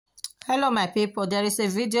Hello my people, there is a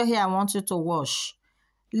video here I want you to watch.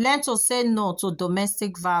 Learn to say no to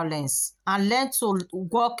domestic violence and learn to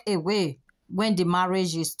walk away when the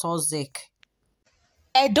marriage is toxic.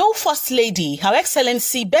 Edo First Lady, Her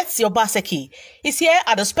Excellency Betsy Obaseki, is here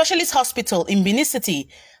at the Specialist Hospital in Benin City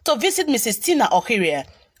to visit Mrs. Tina Ohirie,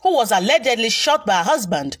 who was allegedly shot by her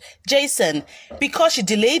husband, Jason, because she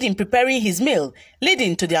delayed in preparing his meal,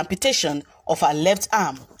 leading to the amputation of her left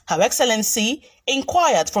arm. Her Excellency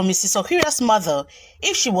inquired from Mrs. Ohirie's mother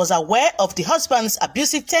if she was aware of the husband's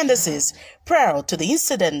abusive tendencies prior to the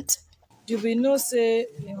incident. Do we know, say,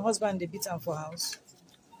 your husband they beat him for house?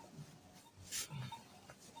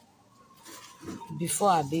 Before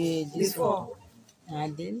I be this Before. one, I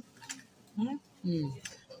did.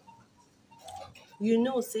 You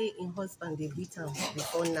know, say in husband they beat him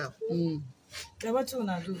before now. Yeah, what you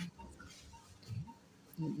wanna do?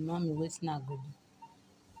 Mommy, what's not good?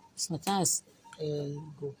 Sometimes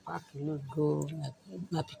go pack, go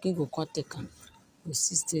my pikin go come take am, go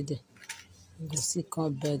sit stay there, go see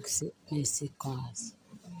come beg, say may see come house.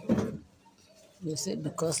 You say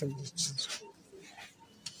because of the children,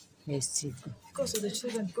 may still go. Because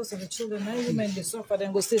of the children, now women they suffer,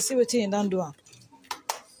 then go stay, see what you don't do.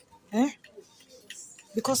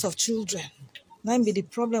 Because of children. Now be the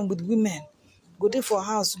problem with women. Go there for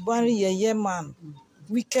house, marry a man,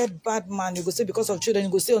 wicked, bad man. You go say because of children,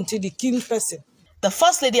 you go say until they kill person. The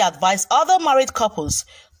First Lady advised other married couples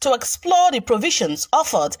to explore the provisions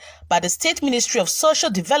offered by the State Ministry of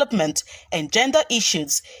Social Development and Gender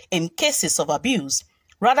Issues in cases of abuse,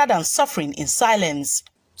 rather than suffering in silence.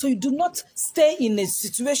 So you do not stay in a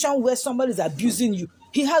situation where somebody is abusing you.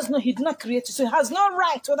 He did not create you. So he has no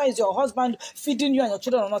right, whether it's your husband feeding you and your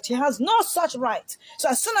children or not. He has no such right. So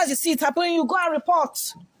as soon as you see it happening, you go and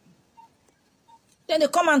report. Then they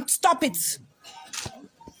come and stop it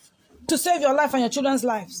to save your life and your children's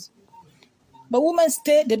lives. But women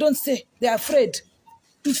stay, they don't stay. They're afraid.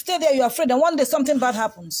 You stay there, you're afraid, and one day something bad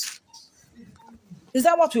happens. Is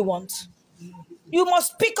that what we want? You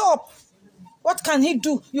must pick up. What can he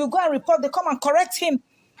do? You go and report, they come and correct him.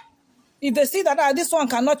 If they see that this one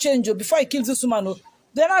cannot change you before he kills this woman,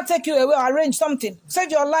 they'll not take you away, arrange something.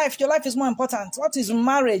 Save your life. Your life is more important. What is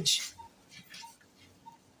marriage?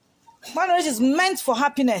 Marriage is meant for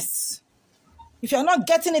happiness. If you're not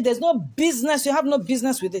getting it, there's no business. You have no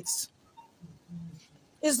business with it.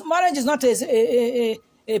 Marriage is not a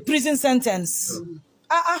prison sentence.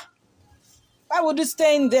 Why would you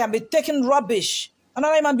stay in there and be taking rubbish?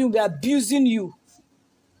 Another human being will be abusing you.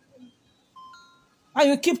 And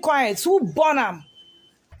you keep quiet. Who born him?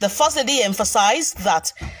 The First Lady emphasized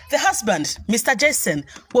that the husband, Mr. Jason,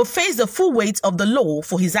 will face the full weight of the law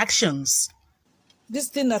for his actions. This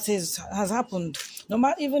thing that has happened, no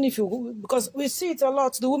matter, even if you, because we see it a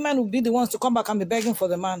lot, the women will be the ones to come back and be begging for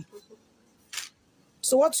the man.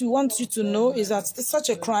 So what we want you to know is that such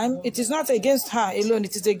a crime, it is not against her alone,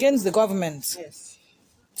 it is against the government. Yes.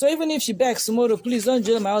 So even if she begs tomorrow, please don't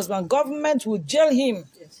jail my husband, government will jail him.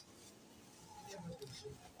 Yes.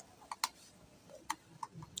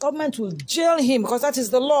 Government will jail him because that is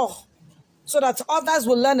the law, so that others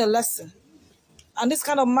will learn a lesson. And this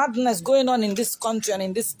kind of madness going on in this country and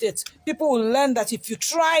in this state, people will learn that if you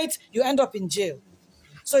try it, you end up in jail.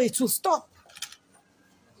 So it will stop.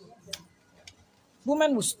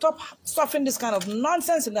 Women will stop suffering this kind of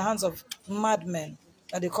nonsense in the hands of madmen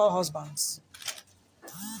that they call husbands.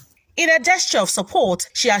 In a gesture of support,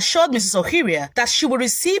 she assured Mrs. Ohirie that she will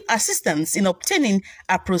receive assistance in obtaining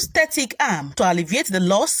a prosthetic arm to alleviate the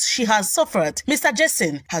loss she has suffered. Mr.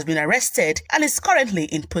 Jason has been arrested and is currently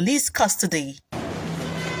in police custody.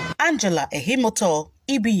 Angela Ehimoto,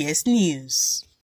 EBS News.